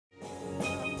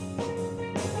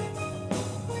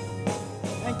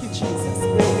Jesus.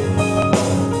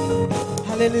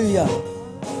 Hallelujah.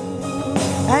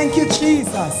 Thank you,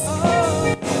 Jesus.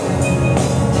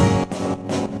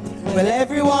 Well,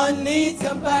 everyone needs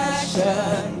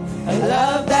compassion, a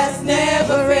love that's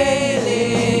never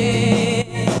failing.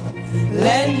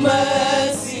 Let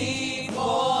mercy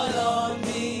fall on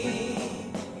me.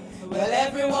 Well,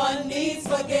 everyone needs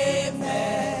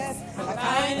forgiveness, a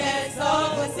kindness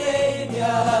of a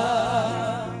Savior,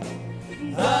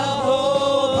 the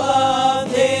hope of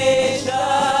nations.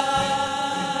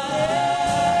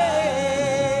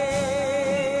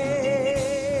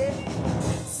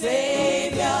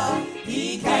 Savior,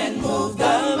 He can move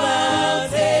the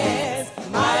mountains.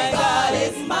 My God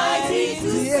is mighty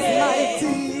to save.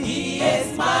 He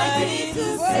is mighty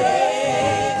to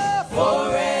save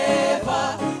forever.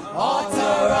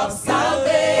 Author of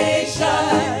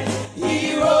salvation,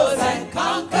 He rose and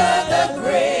conquered the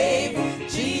grave.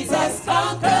 Jesus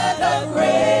conquered the grave.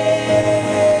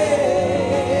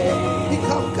 He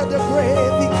conquered the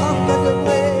grave. He conquered the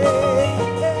grave.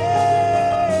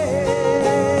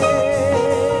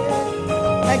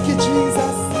 Thank you,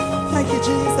 Jesus. Thank you,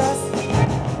 Jesus.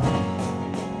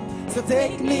 So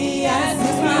take me as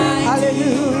His mighty.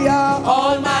 Hallelujah.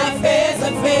 All my fears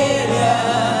and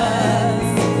failures,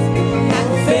 and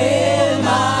fill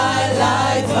my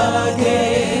life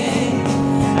again.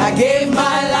 I gave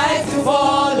my life to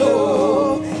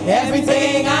follow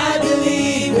everything I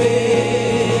believe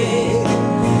in.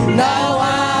 Now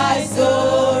I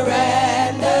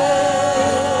surrender.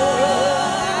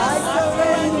 I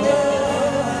surrender.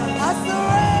 I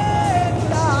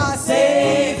surrender.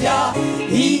 Savior,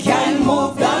 He can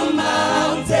move the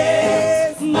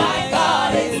mountains. My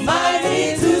God is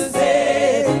mighty to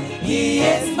save. He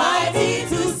is mighty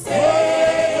to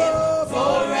save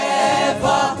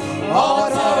forever.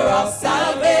 Author of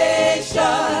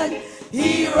salvation,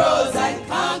 He rose and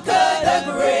conquered the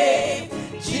grave.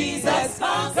 Jesus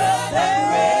conquered the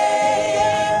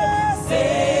grave.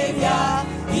 Savior,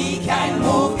 He can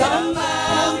move the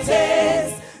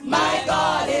mountains. My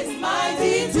God is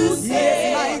mighty to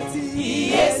save.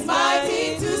 He is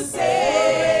mighty to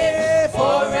save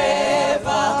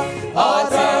forever.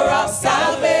 Author of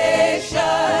salvation,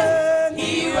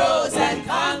 He rose and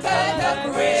conquered the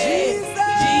grave.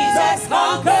 Jesus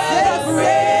conquered the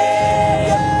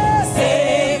grave.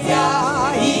 Savior,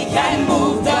 He can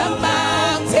move the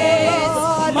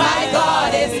mountains. My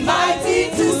God is mighty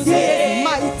to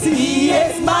save. He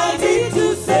is mighty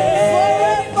to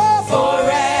save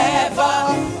forever.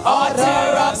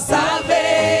 Author of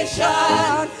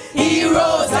salvation, He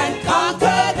rose and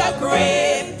conquered the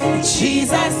grave.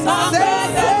 Jesus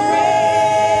conquered the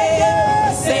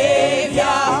grave.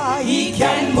 Savior, He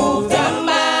can move the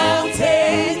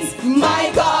mountains.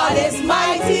 My God is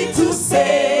mighty to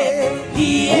save.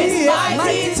 He is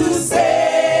mighty to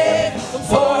save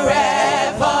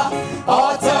forever.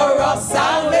 Author of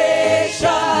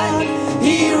salvation,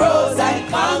 He rose and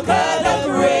conquered the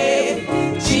grave.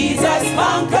 Jesus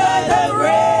conquered the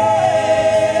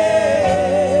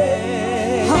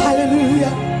grave.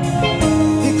 Hallelujah.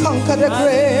 He conquered the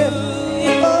grave.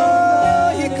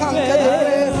 Oh, He conquered the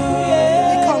grave.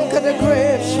 He conquered the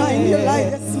grave. Shine your light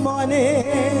this morning.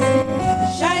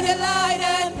 Shine your light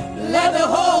and let the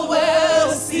whole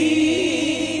world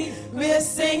see. We're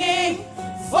singing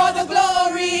for the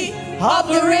glory of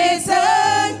the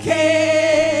risen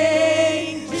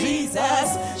King. Jesus,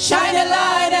 shine a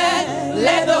light and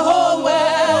let the whole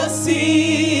world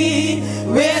see.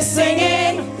 We're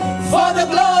singing for the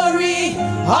glory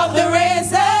of the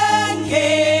risen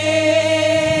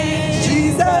King.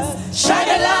 Jesus, shine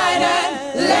a light and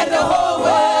let the whole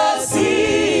world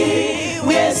see.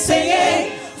 We're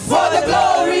singing for the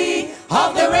glory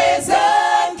of the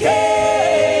risen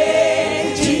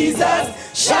King. Jesus,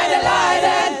 shine a light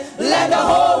and let the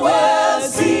whole world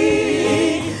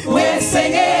see. We're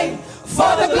singing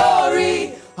for the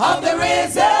glory of the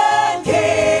risen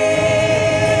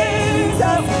King.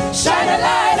 Jesus, shine a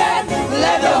light and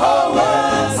let the whole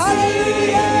world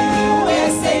see.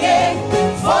 We're singing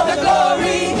for the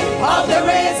glory of the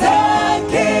risen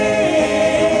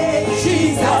King.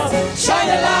 Jesus, shine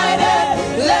a light and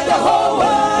let the whole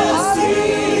world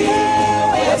see.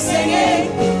 We're singing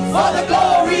for the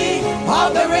glory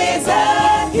of the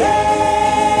risen King.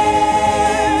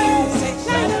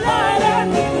 Shine a light and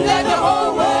let the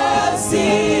whole world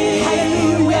see.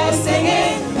 We're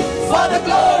singing for the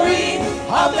glory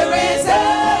of the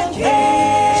risen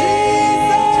King.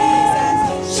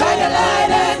 Jesus, shine a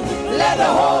light and let the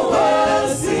whole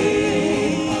world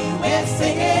see. We're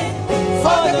singing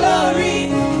for the glory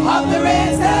of the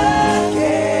risen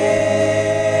King.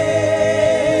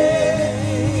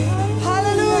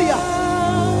 Hallelujah.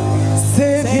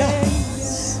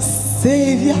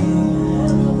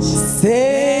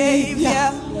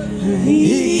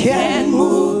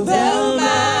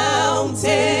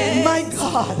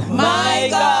 God. My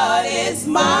God is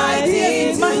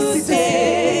mighty to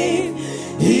save.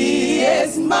 He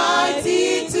is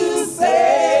mighty to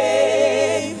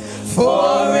save.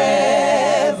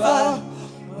 Forever,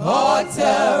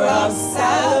 author of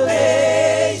salvation.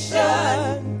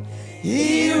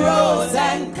 He rose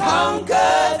and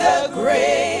conquered the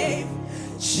grave.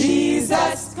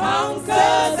 Jesus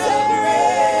conquered the grave.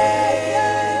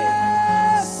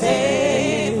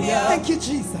 Savior. Thank you,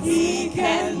 Jesus. He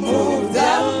can move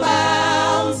the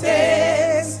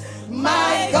mountains.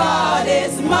 My God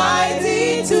is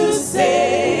mighty to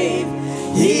save.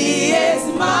 He is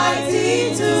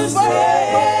mighty to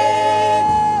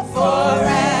save.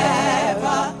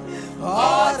 Forever,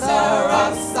 author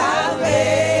of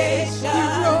salvation.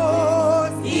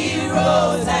 He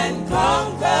rose and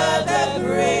conquered the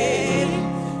grave.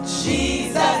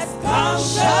 Jesus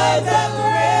conquered the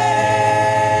grave.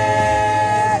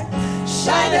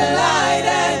 Shine a light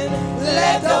and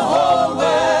let the whole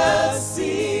world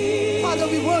see. Father,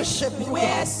 we worship you.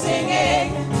 We're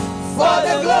singing for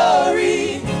the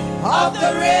glory of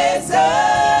the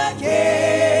risen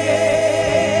King.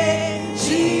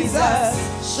 Jesus,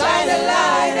 shine a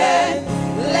light and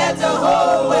let the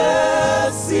whole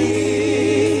world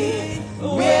see.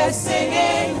 We're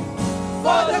singing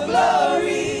for the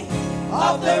glory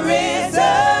of the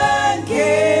risen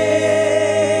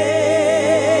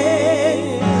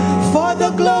King. For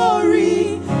the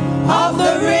glory of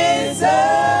the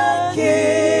risen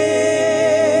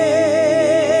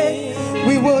King.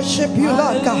 We worship you,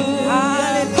 Lord God.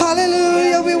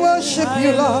 Hallelujah. We worship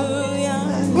you, Lord.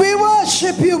 We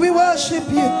worship you. We worship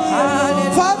you.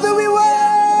 Father, we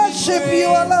worship you,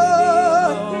 O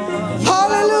Lord.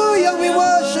 Hallelujah. We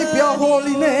worship your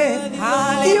holy name.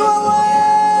 You are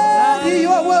worthy. You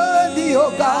are worthy,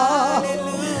 oh God.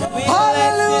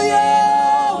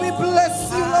 Hallelujah. We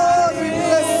bless you, Lord. We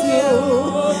bless you.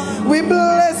 We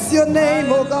bless your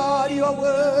name, oh God. You are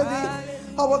worthy.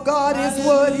 Our God is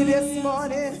worthy this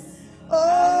morning.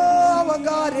 Oh, our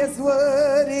God is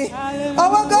worthy.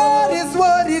 Our God is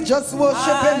worthy. Just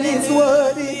worship him. He's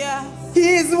worthy.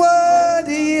 He's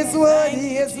worthy. He's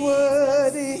worthy. He's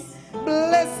worthy.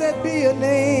 Blessed be your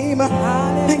name.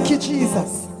 Thank you,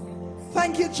 Jesus.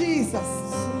 Thank you, Jesus.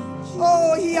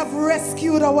 Oh, he have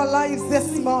rescued our lives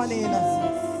this morning.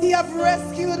 He have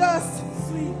rescued us.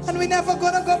 And we're never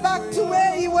going to go back to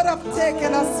where he would have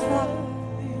taken us from.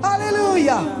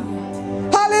 Hallelujah.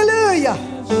 Hallelujah.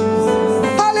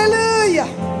 Hallelujah.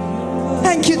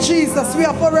 Thank you, Jesus. We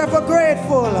are forever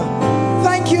grateful.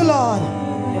 Thank you, Lord.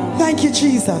 Thank you,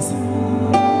 Jesus.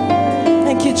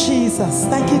 Thank you, Jesus.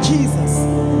 Thank you, Jesus.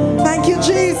 Thank you,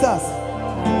 Jesus.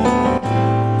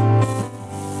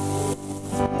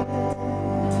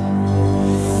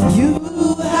 You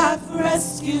have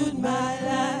rescued my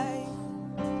life.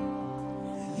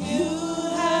 You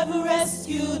have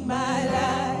rescued my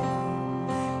life.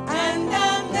 And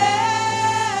I'm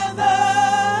never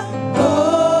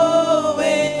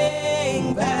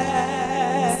going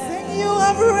back. Sing, you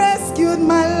have rescued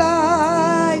my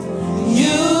life.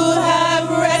 You have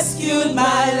rescued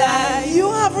my life.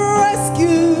 You have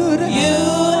rescued. You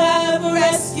have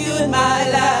rescued my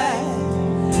life.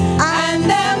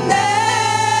 And I'm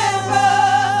never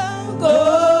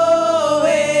going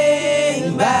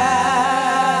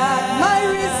back. My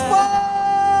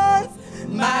response,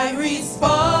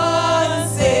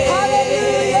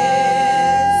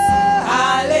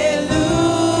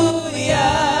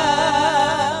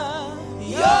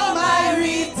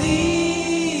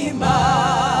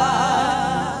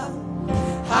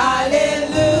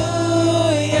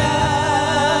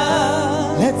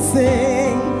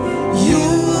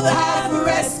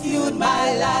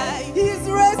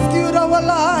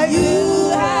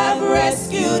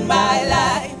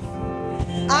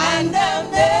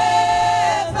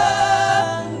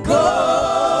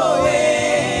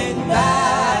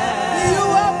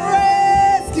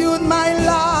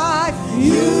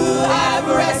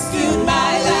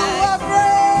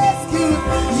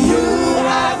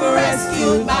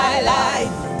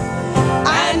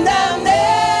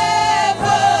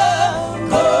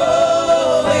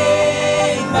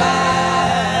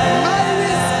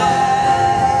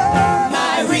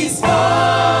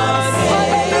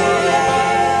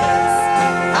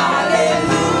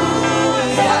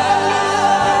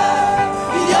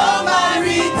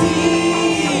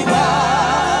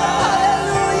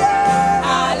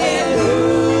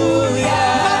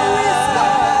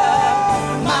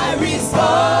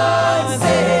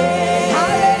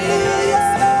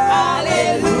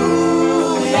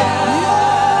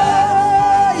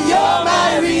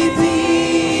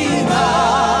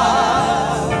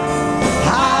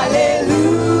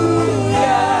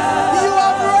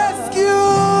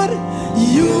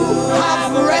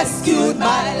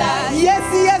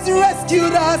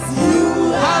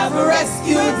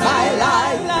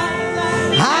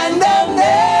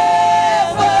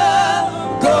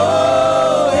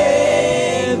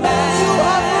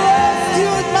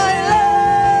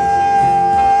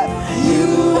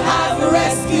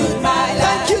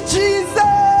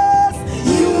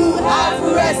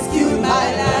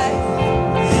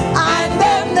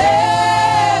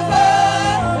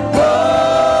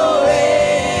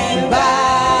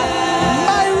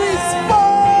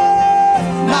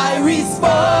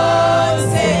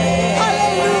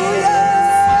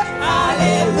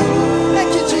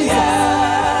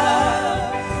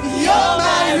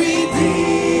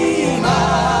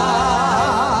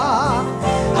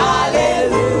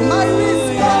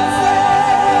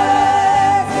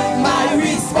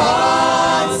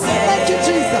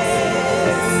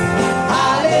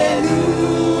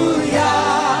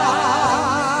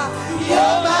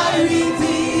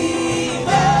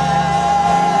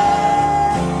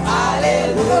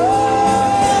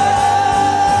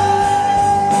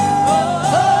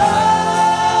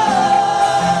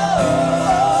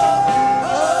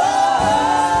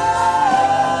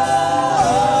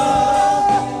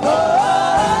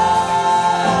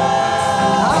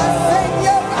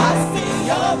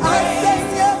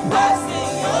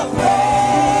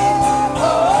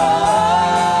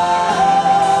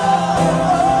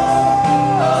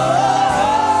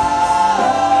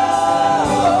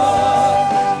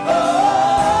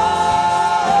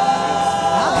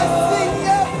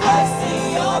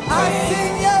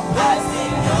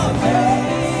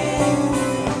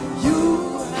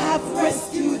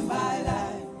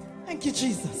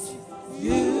 Jesus.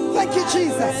 Thank you,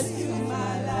 Jesus.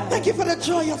 Thank you for the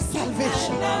joy of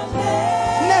salvation.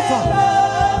 Never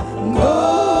going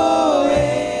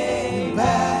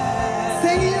back.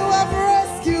 Say, you have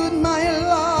rescued my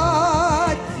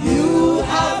life. You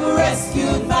have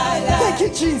rescued my life. Thank you,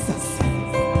 Jesus.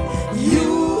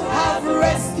 You have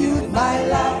rescued my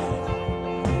life.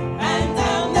 And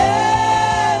I'll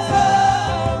never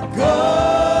going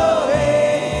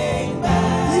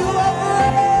back. You have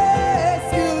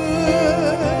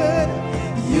rescued.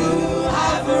 You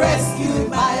have rescued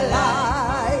my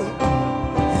life.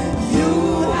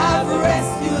 You have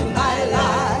rescued my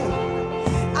life.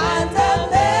 And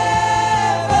I'll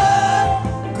never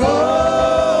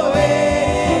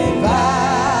going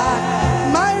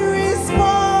back.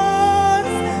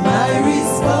 My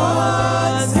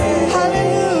response is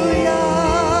hallelujah.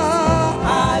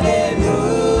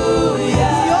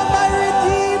 hallelujah. You're my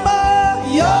redeemer.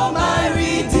 You're my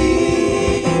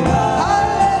redeemer.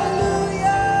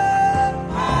 Hallelujah.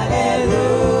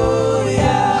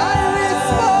 Hallelujah. My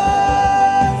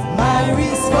response. My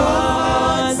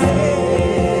response is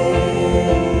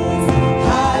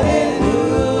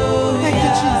hallelujah. Thank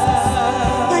you, Jesus.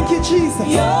 Thank you, Jesus.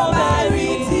 You're my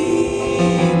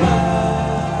redeemer.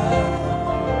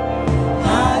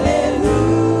 Hallelujah.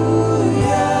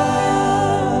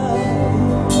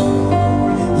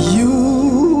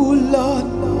 You, Lord,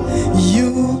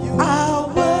 you are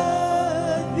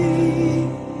worthy.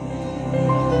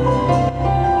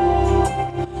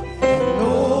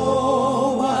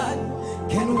 No one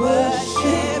can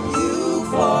worship you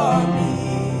for me.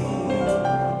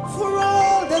 For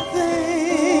all the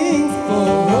things,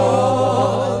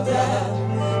 All the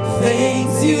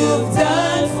things you've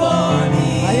done for me.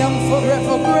 I am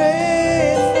forever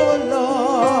grateful,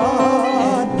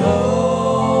 Lord. No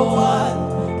one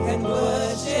can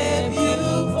worship you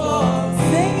for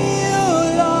me. Sing you,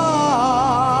 Lord.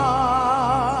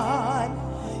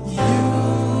 You,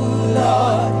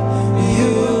 Lord,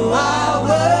 you are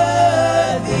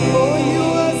worthy. Oh, you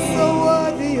are so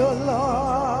worthy, oh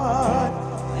Lord.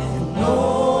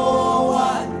 No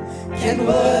one can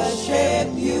worship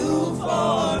you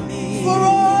for me. For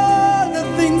all the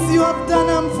things you have done,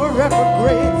 I'm forever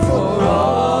grateful. For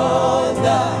all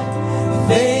the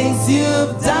things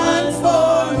you've done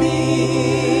for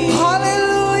me.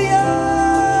 Hallelujah.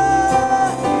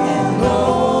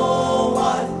 No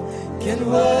one can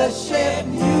worship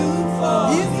you for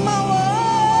It's me. my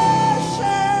worship.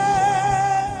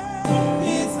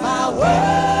 It's my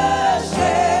worship.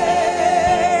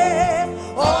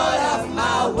 All of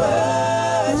my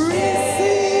worship.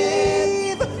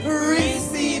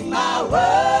 Receive my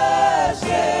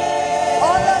worship.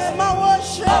 All of my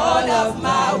worship. All of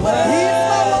my He's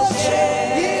my worship.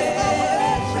 worship. He's my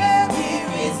worship.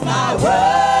 Here is my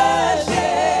worship.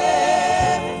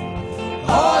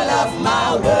 All of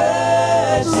my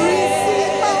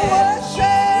Receive my worship.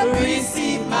 worship.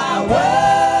 Receive my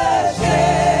worship.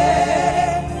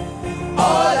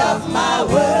 All of my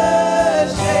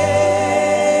worship.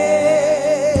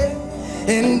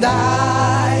 And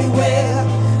I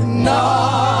will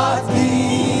not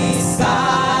be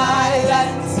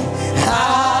silent.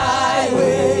 I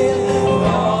will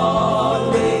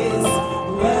always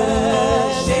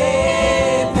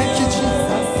worship. Thank you,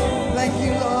 Jesus. Thank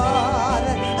you, Lord.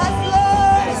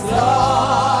 As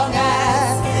long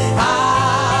as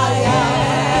I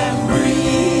am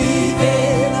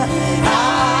breathing,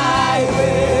 I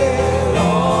will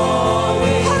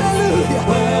always hallelujah.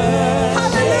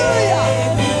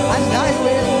 Hallelujah. And I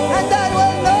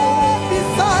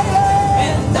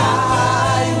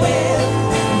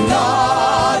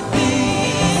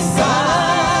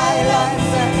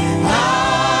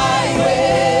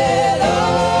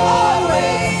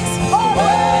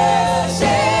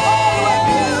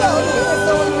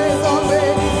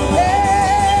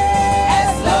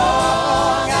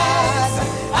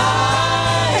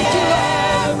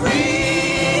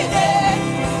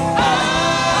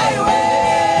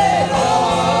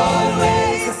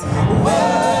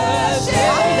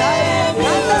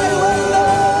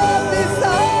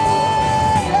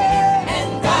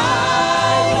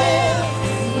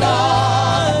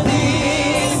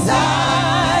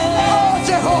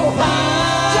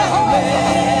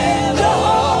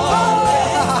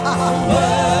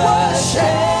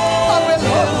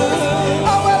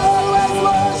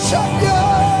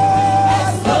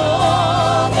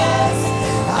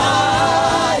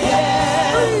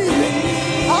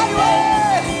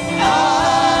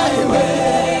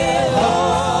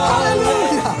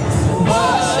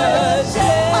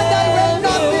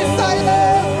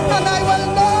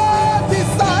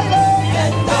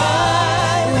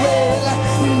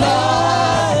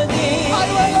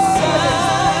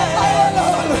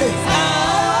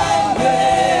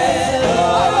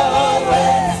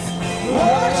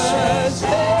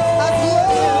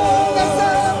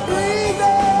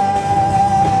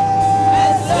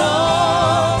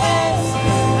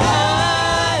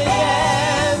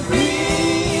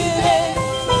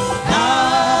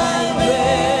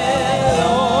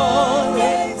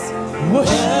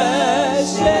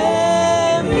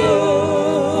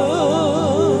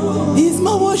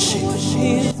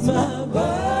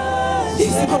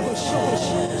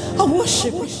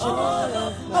worship you.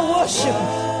 I worship you.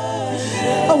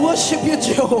 I worship you,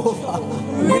 Jehovah.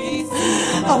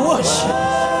 I worship.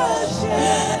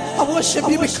 I worship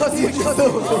you because you deserve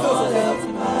it.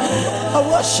 I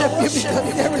worship you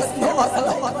because there is no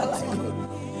other like you.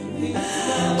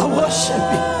 I worship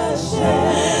you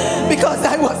because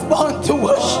I was born to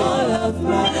worship.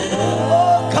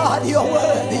 Oh God, you're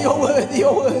worthy, you're worthy,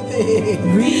 you're worthy.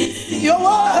 You're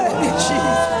worthy,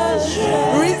 Jesus.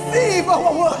 Receive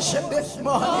our worship this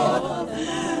morning.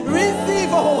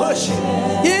 Receive our worship.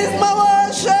 Here's my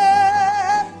worship.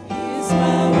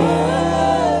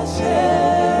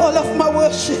 All of my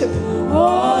worship.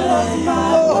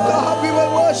 Oh God, we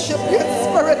will worship you in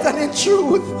spirit and in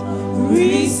truth.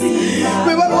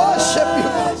 We will worship you.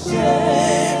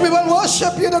 We will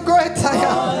worship you, the great I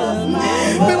am.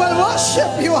 We will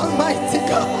worship you, Almighty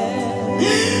God.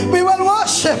 We will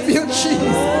worship you,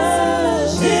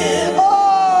 Jesus.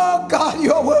 Oh God,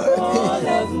 you are worthy.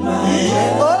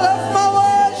 All of my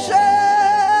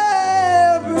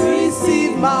worship,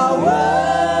 receive my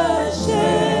worship.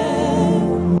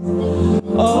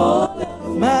 All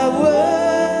of my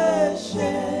worship.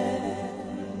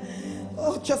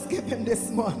 Oh, just give him this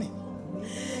morning.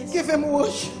 Give him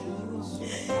worship.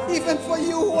 Even for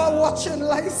you who are watching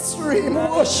live stream,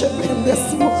 worship him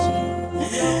this morning.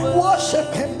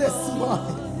 Worship him this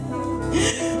morning.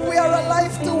 We are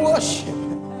alive to worship.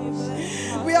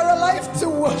 We are alive to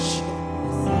worship.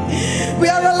 We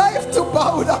are alive to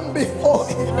bow down before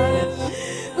him.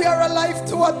 We are alive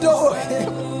to adore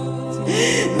him.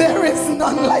 There is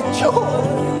none like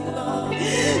Jehovah.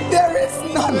 There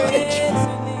is none like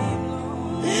Jehovah.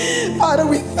 Father,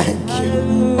 we thank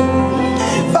you.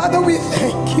 Father, we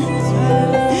thank you.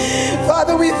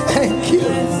 Father, we thank you.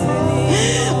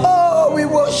 Oh, we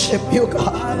worship you,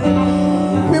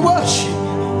 God. We worship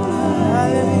you.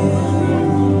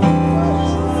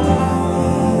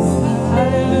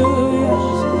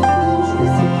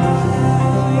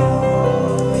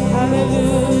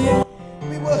 Hallelujah.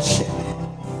 We worship.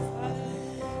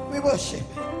 We worship.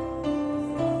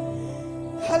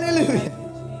 Hallelujah.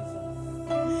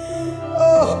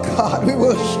 Oh God, we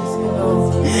worship you.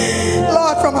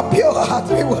 Lord, from a pure heart,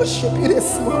 we worship you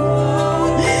this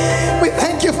morning. We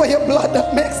thank you for your blood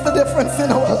that makes the difference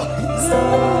in our lives.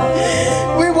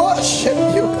 We worship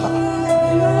you, God.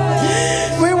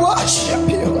 We worship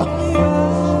you, Lord.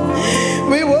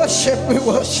 We worship, we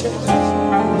worship.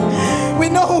 We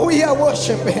know who we are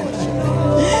worshiping.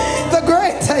 The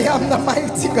great I am, the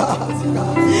mighty God.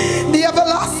 The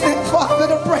everlasting Father,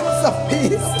 the Prince of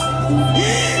Peace.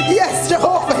 Yes,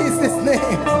 Jehovah is his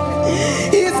name.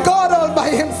 He is God all by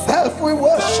himself. We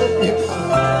worship you.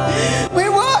 We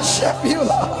worship you,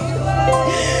 Lord.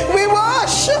 We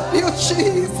worship you,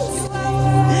 Jesus.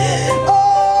 Oh,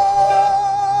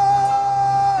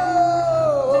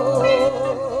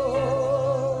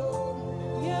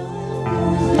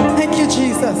 thank you,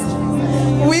 Jesus.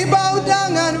 We bow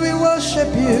down and we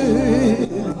worship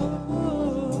you.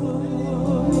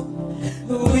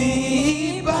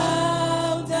 We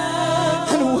bow down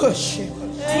and worship.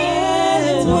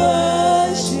 And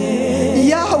worship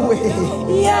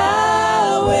Yahweh.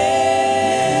 Yahweh.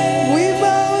 We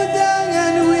bow down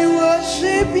and we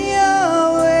worship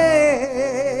Yahweh.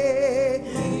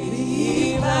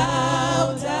 We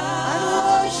bow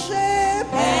down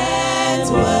and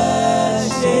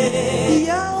worship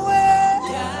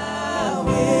Yahweh.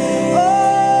 Yahweh.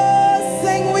 Oh,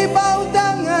 sing, we bow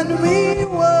down and we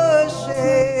worship.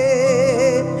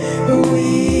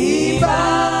 We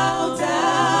bow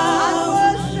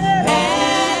down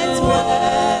and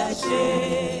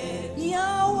worship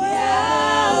Yahweh.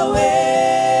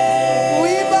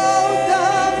 We bow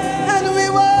down and we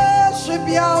worship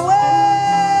Yahweh.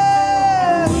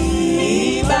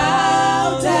 We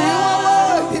bow down, you are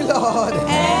worthy, Lord,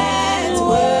 and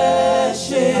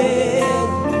worship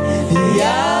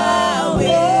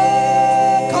Yahweh.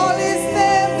 Call his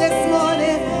name this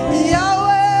morning,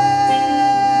 Yahweh.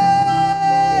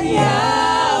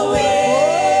 Yahweh.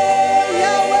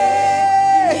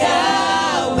 Yahweh.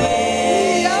 Yahweh.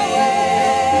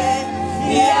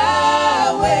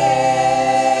 Yahweh.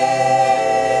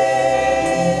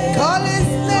 Call his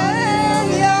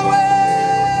name, Yahweh.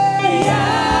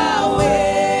 Yahweh.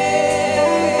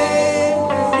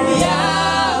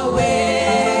 Yahweh.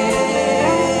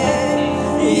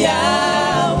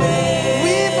 Yahweh.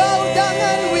 We bow down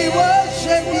and we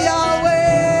worship Yahweh.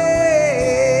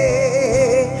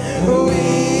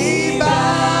 We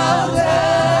bow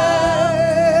down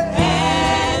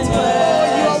and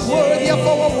worship. You are worthy of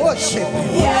our worship.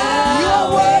 You are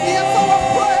worthy of our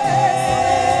praise.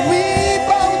 We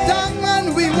bow down and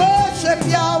we worship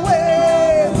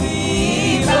Yahweh. We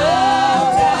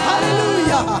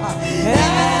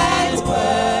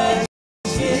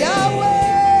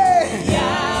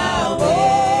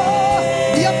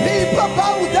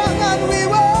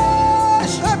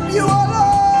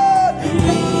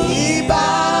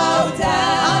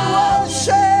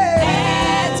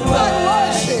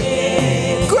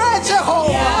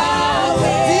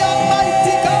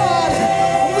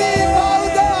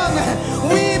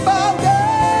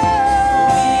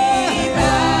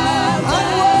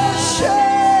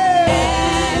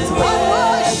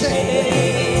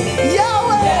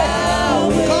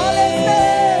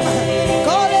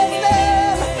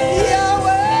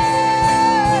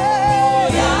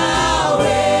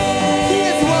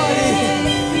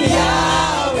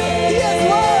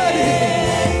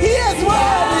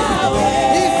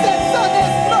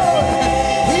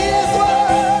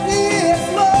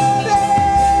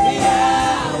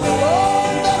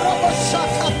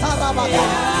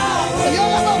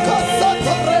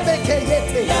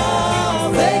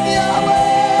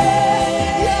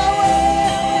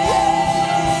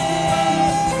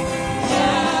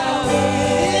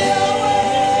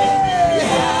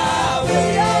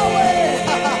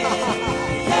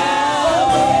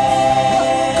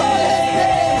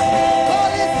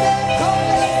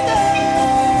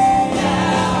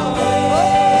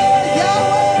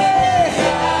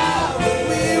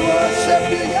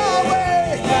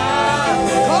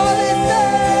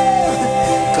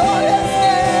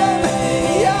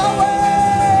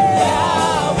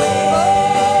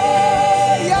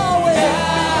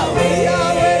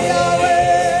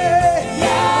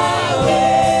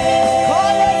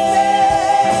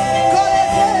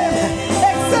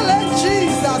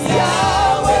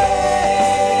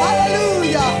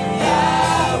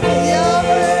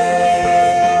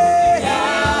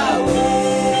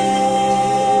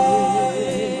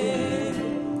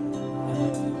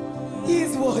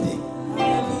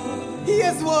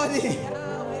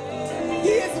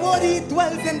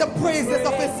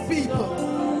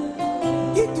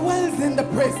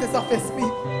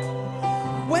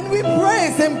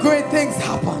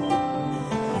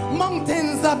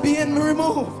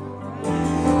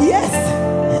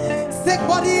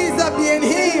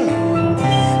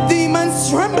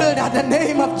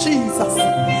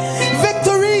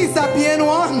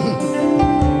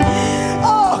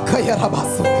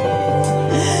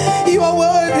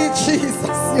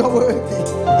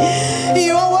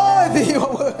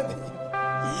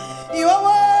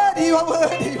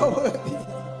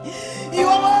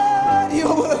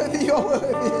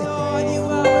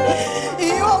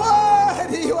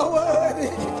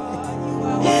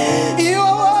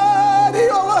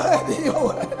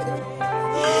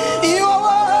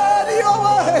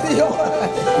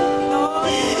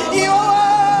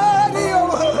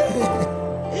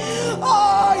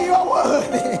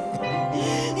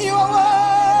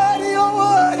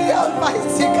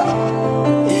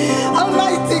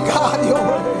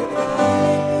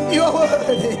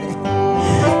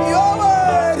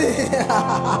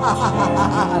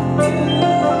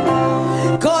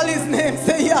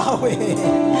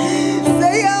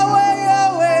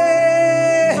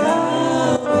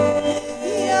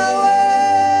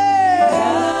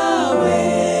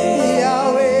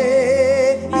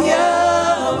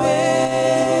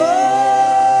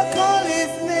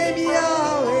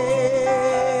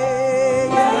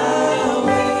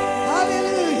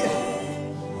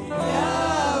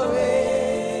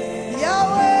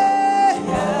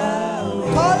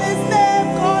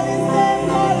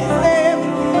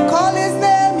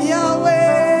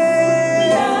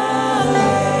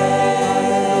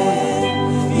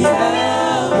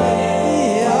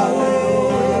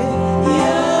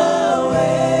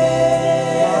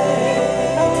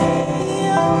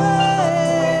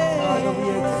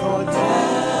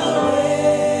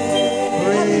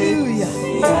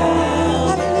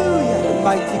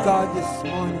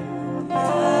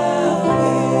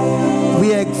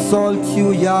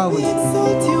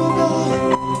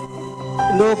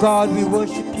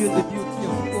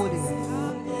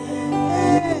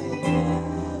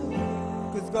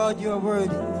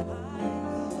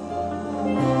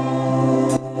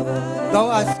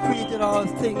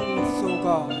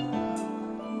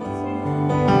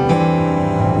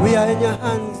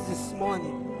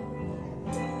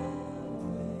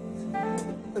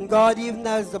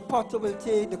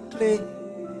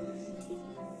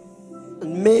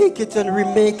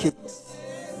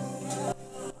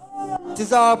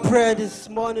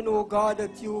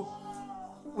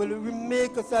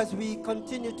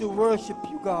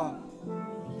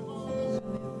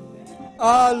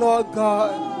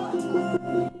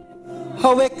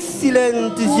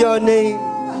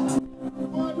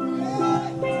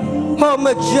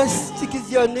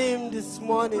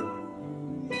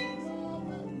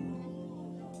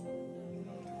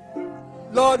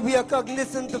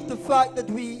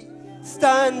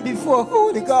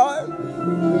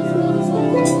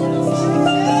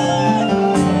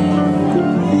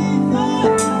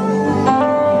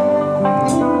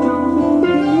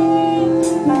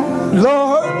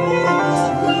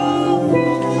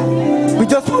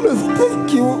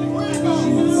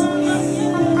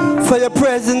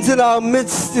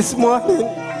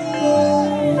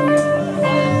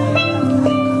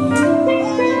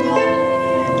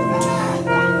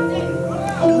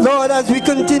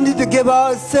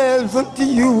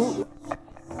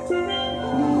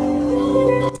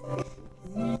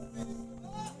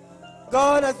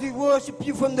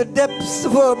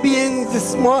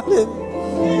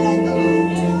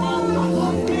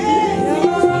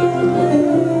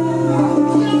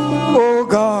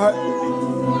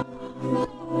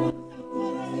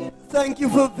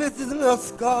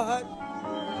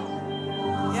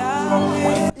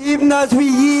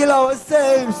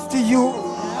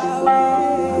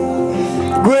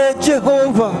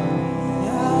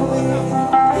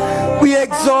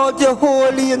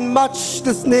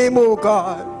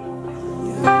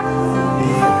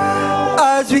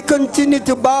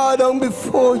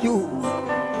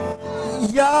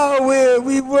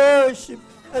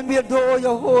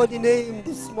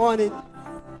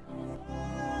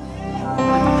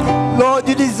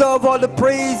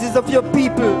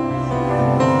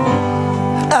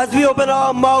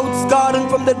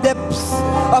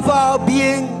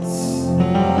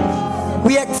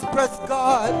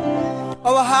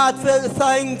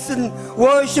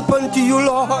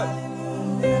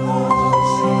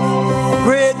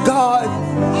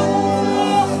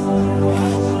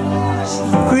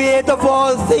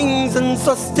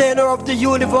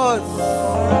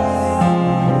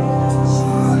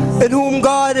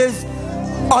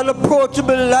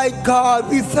unapproachable light, God.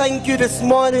 We thank you this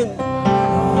morning.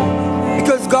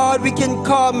 Because, God, we can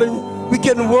come and we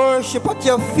can worship at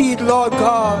your feet, Lord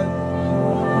God.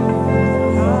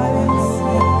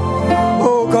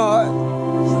 Oh, God.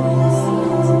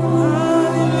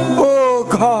 Oh,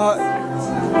 God.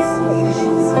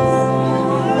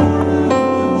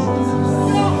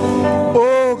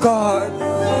 Oh, God.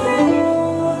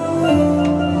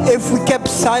 If we kept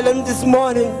silent this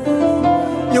morning,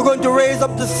 you're going to raise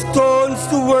up the stones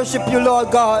to worship you,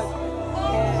 Lord God.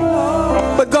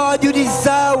 But God, you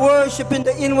desire worship in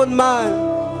the inward man.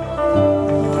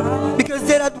 Because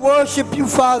they that worship you,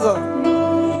 Father,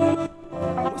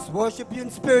 must worship you in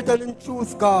spirit and in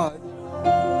truth, God.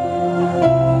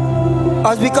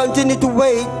 As we continue to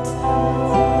wait,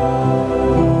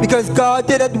 because God,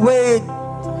 they that wait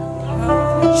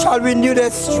shall renew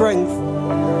their strength.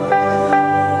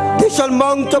 They shall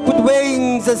mount up with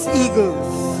wings as eagles.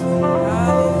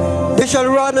 They shall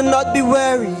run and not be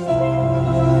weary.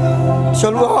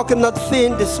 Shall walk and not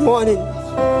faint this morning.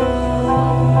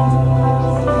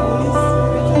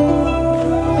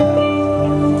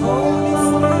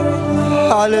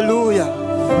 Hallelujah.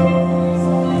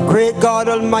 Great God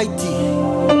Almighty,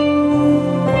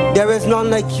 there is none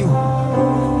like you.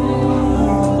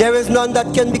 There is none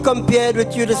that can be compared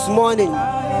with you this morning.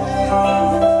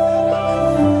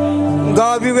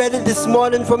 God, we read it this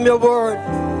morning from your word.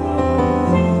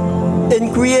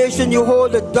 In creation you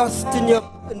hold the dust in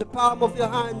the palm of your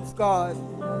hands, God.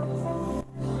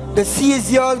 The sea is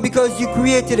yours because you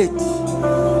created it.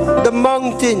 The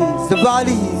mountains, the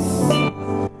valleys.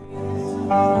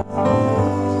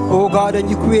 Oh God, and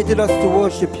you created us to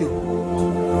worship you.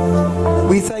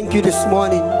 We thank you this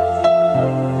morning.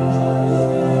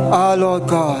 Our Lord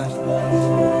God.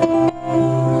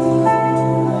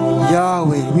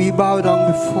 Yahweh, we bow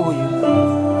down before you.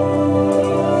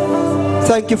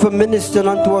 Thank you for ministering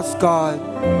unto us, God,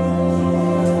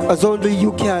 as only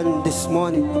you can this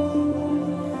morning.